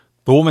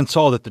The woman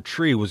saw that the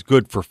tree was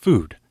good for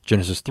food.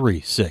 Genesis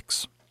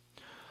 3:6.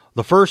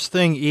 The first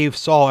thing Eve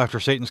saw after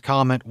Satan's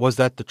comment was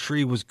that the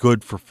tree was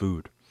good for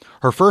food.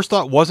 Her first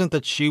thought wasn't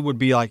that she would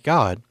be like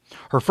God.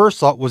 Her first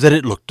thought was that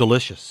it looked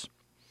delicious.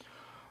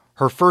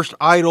 Her first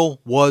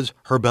idol was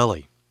her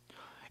belly,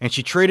 and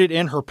she traded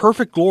in her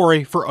perfect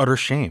glory for utter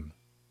shame.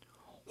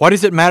 Why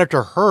does it matter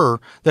to her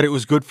that it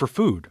was good for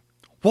food?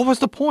 What was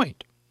the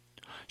point?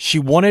 She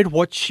wanted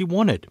what she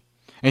wanted,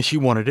 and she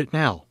wanted it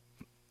now.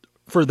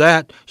 For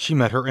that, she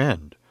met her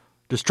end.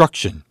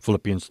 Destruction,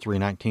 Philippians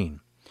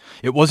 3:19.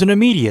 It wasn't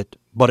immediate,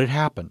 but it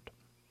happened.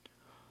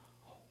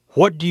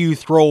 What do you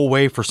throw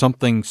away for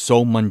something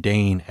so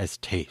mundane as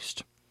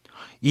taste?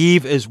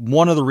 Eve is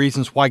one of the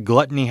reasons why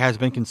gluttony has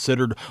been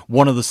considered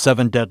one of the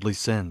 7 deadly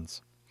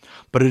sins.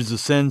 But it is a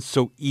sin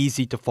so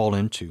easy to fall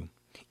into.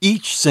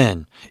 Each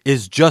sin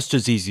is just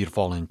as easy to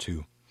fall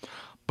into.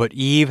 But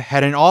Eve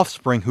had an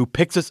offspring who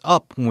picks us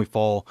up when we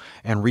fall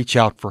and reach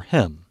out for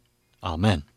him. Amen.